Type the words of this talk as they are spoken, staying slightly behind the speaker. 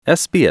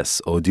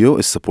SBS Audio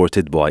is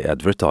supported by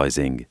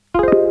advertising.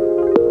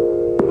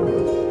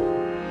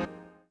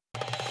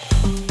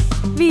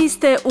 Vi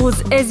ste uz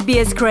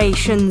SBS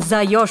Croatian.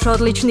 Za još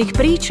odličnih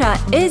priča,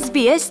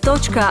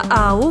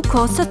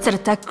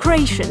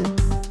 sbs.au/Croatian.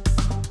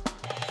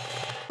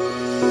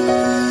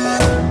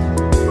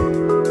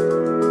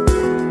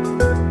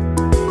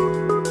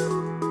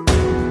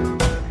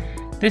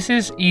 This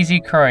is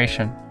Easy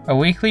Croatian, a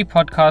weekly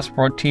podcast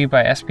brought to you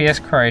by SBS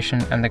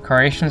Croatian and the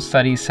Croatian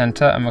Studies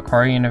Centre at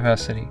Macquarie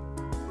University.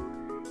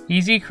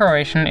 Easy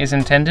Croatian is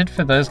intended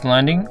for those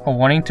learning or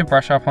wanting to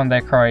brush up on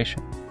their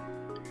Croatian.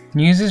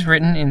 News is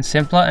written in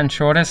simpler and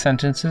shorter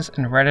sentences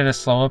and read at a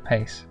slower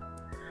pace.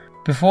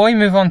 Before we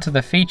move on to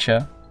the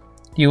feature,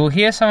 you will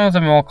hear some of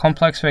the more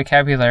complex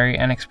vocabulary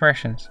and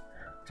expressions,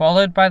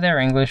 followed by their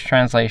English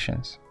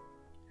translations.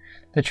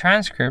 The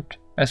transcript,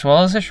 as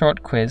well as a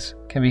short quiz,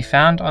 can be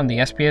found on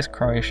the SBS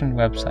Croatian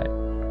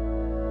website.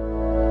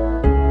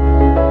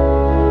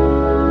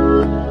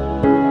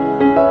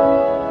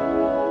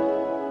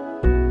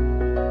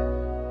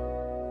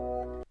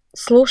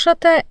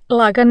 Slušate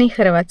Lagani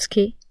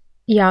hrvatski.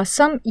 Ja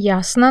sam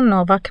Jasna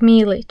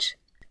Novak-Milić.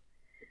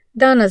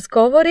 Danas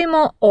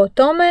govorimo o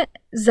tome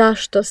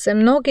zašto se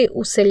mnogi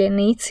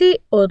useljenici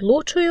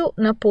odlučuju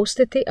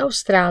napustiti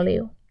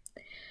Australiju.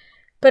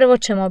 Prvo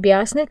ćemo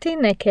objasniti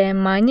neke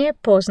manje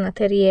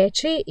poznate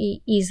riječi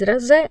i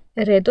izraze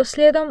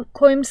redoslijedom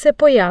kojim se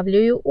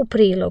pojavljuju u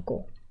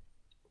prilogu.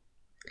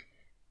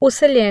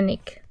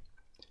 Useljenik.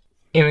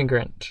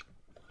 Immigrant.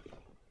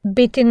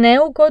 Biti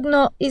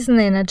neugodno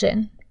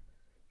iznenađen.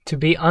 To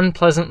be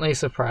unpleasantly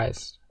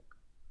surprised.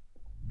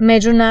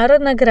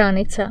 Međunarodna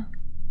granica.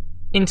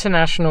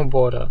 International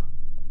border.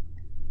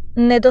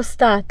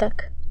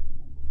 Nedostatak.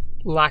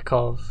 Lack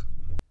of.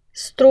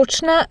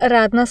 Stručna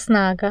radna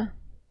snaga.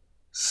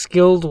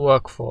 Skilled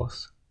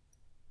workforce.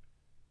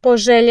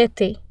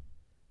 Poželjeti.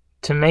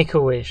 To make a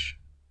wish.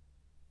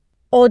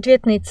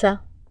 Odvjetnica.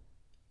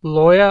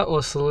 Lawyer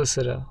or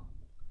solicitor.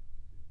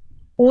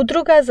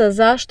 Udruga za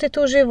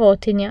zaštitu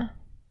životinja.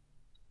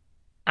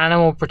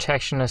 Animal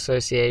Protection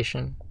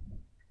Association.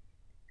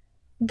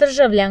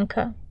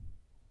 Državljanka.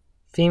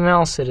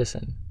 Female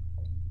citizen.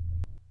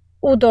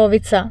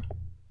 Udovica.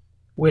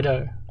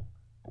 Widow.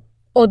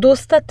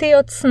 Odustati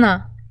od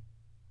sna.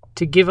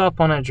 To give up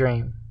on a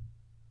dream.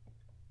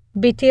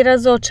 Biti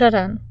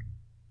razočaran.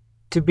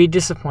 To be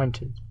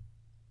disappointed.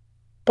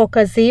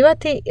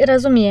 Pokazivati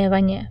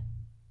razumijevanje.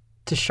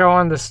 To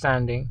show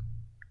understanding.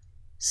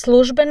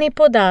 Službeni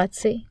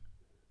podaci.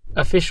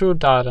 Official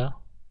data.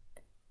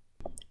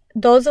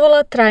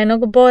 Dozvola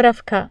trajnog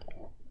boravka.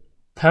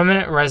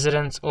 Permanent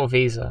residence or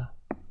visa.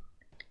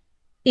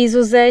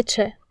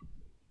 Izuzeće.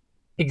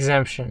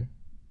 Exemption.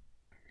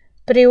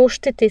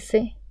 Priuštiti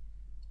si.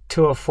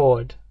 To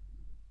afford.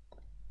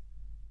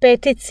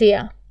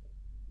 Peticija.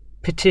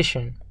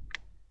 Petition.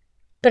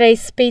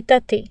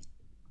 Preispitati.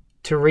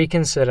 To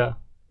reconsider.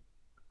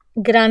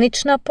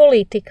 Granična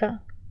politika.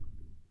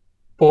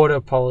 Border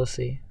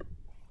policy.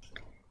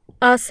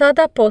 A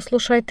sada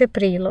poslušajte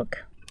prilog.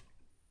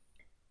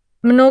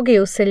 Mnogi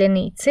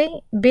useljenici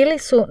bili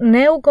su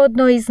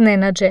neugodno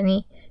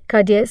iznenađeni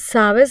kad je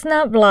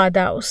savezna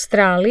vlada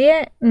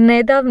Australije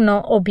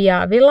nedavno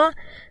objavila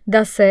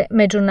da se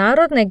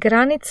međunarodne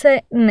granice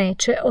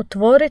neće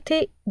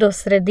otvoriti do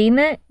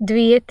sredine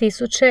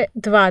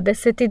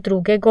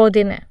 2022.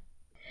 godine.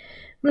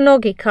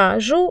 Mnogi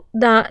kažu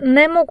da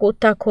ne mogu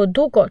tako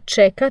dugo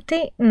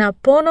čekati na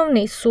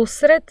ponovni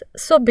susret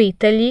s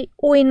obitelji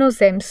u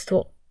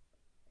inozemstvu.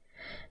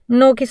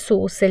 Mnogi su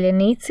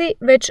useljenici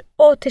već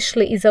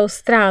otišli iz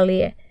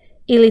Australije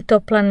ili to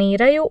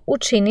planiraju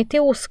učiniti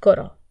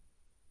uskoro.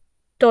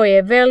 To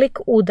je velik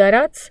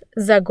udarac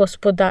za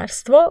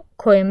gospodarstvo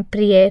kojem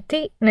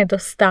prijeti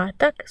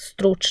nedostatak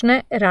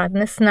stručne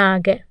radne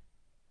snage.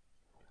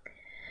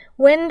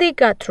 Wendy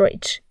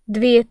Guthridge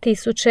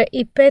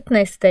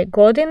 2015.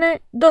 godine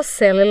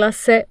doselila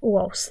se u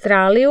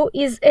Australiju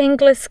iz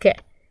Engleske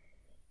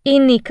i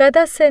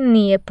nikada se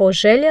nije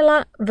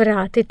poželjela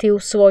vratiti u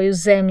svoju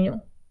zemlju.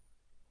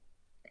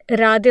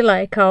 Radila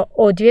je kao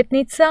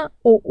odvjetnica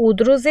u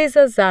udruzi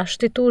za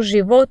zaštitu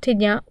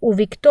životinja u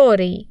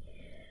Viktoriji,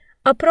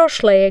 a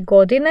prošle je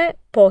godine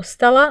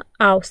postala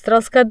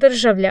australska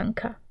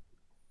državljanka.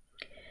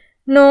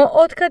 No,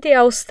 otkad je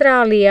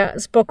Australija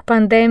zbog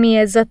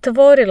pandemije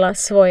zatvorila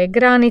svoje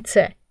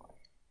granice,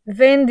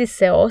 Wendy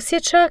se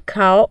osjeća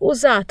kao u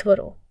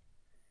zatvoru.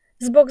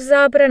 Zbog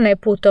zabrane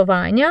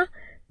putovanja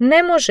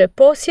ne može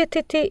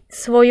posjetiti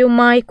svoju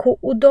majku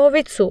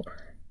udovicu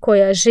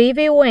koja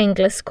živi u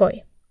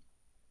Engleskoj.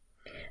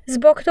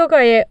 Zbog toga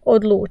je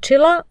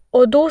odlučila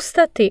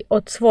odustati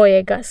od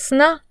svojega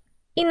sna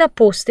i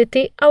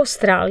napustiti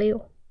Australiju.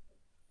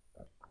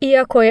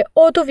 Iako je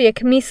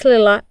oduvijek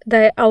mislila da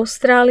je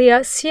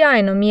Australija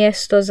sjajno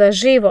mjesto za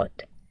život,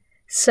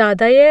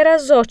 sada je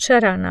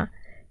razočarana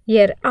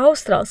jer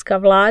australska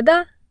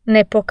vlada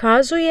ne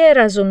pokazuje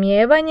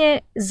razumijevanje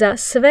za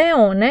sve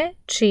one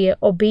čije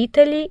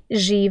obitelji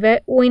žive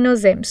u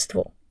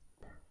inozemstvu.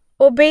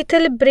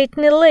 Obitelj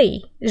Brittany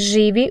Lee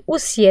živi u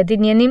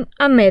Sjedinjenim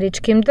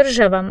Američkim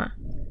Državama.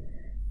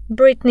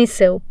 Brittany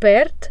se u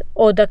Perth,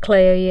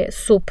 odakle joj je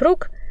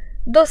suprug,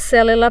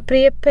 doselila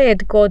prije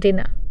 5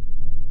 godina.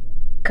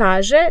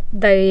 Kaže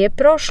da joj je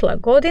prošla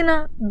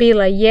godina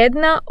bila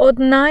jedna od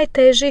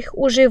najtežih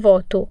u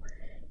životu,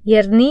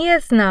 jer nije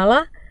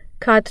znala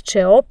kad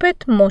će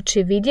opet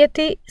moći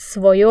vidjeti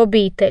svoju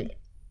obitelj.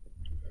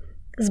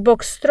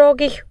 Zbog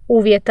strogih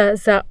uvjeta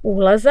za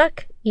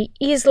ulazak i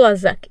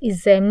izlazak iz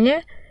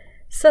zemlje,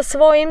 sa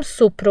svojim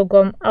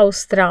suprugom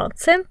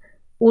Australcem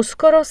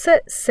uskoro se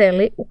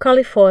seli u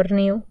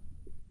Kaliforniju.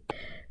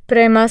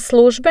 Prema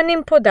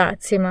službenim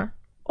podacima,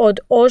 od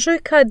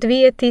ožujka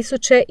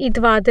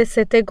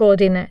 2020.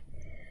 godine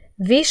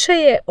više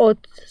je od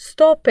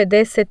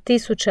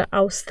 150.000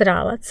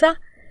 Australaca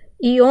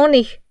i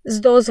onih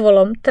s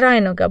dozvolom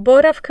trajnoga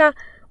boravka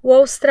u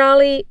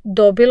Australiji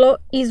dobilo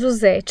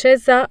izuzeće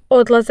za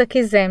odlazak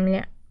iz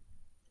zemlje.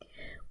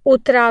 U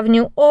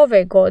travnju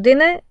ove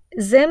godine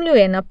zemlju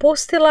je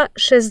napustila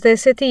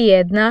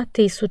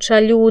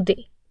 61.000 ljudi.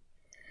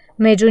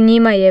 Među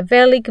njima je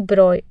velik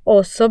broj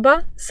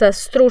osoba sa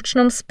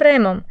stručnom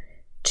spremom,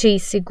 čiji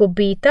si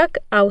gubitak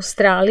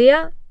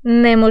Australija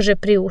ne može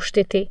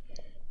priuštiti,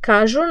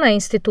 kažu na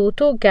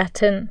institutu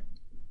Gatton.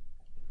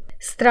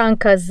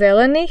 Stranka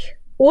zelenih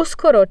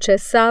uskoro će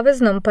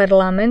Saveznom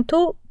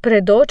parlamentu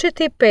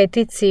predočiti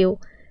peticiju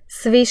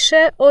s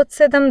više od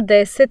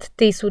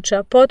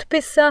 70.000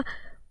 potpisa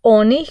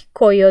onih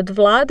koji od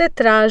vlade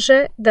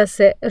traže da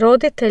se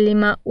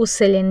roditeljima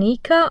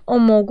useljenika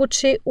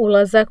omogući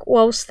ulazak u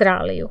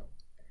Australiju.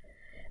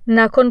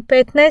 Nakon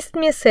 15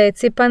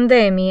 mjeseci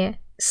pandemije,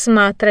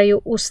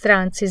 smatraju u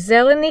stranci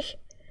zelenih,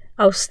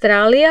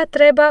 Australija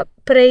treba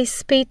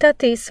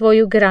preispitati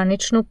svoju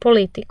graničnu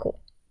politiku.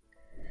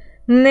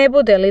 Ne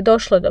bude li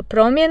došlo do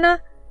promjena,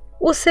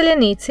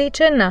 useljenici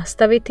će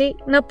nastaviti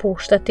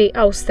napuštati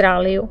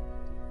Australiju.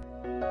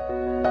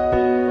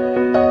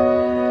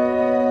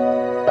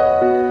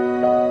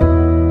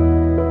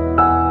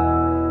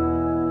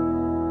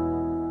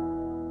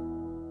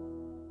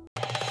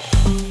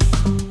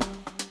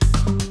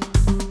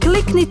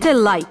 Kliknite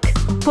like,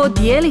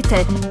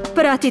 podijelite,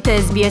 pratite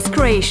SBS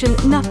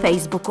Croatian na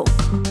Facebooku.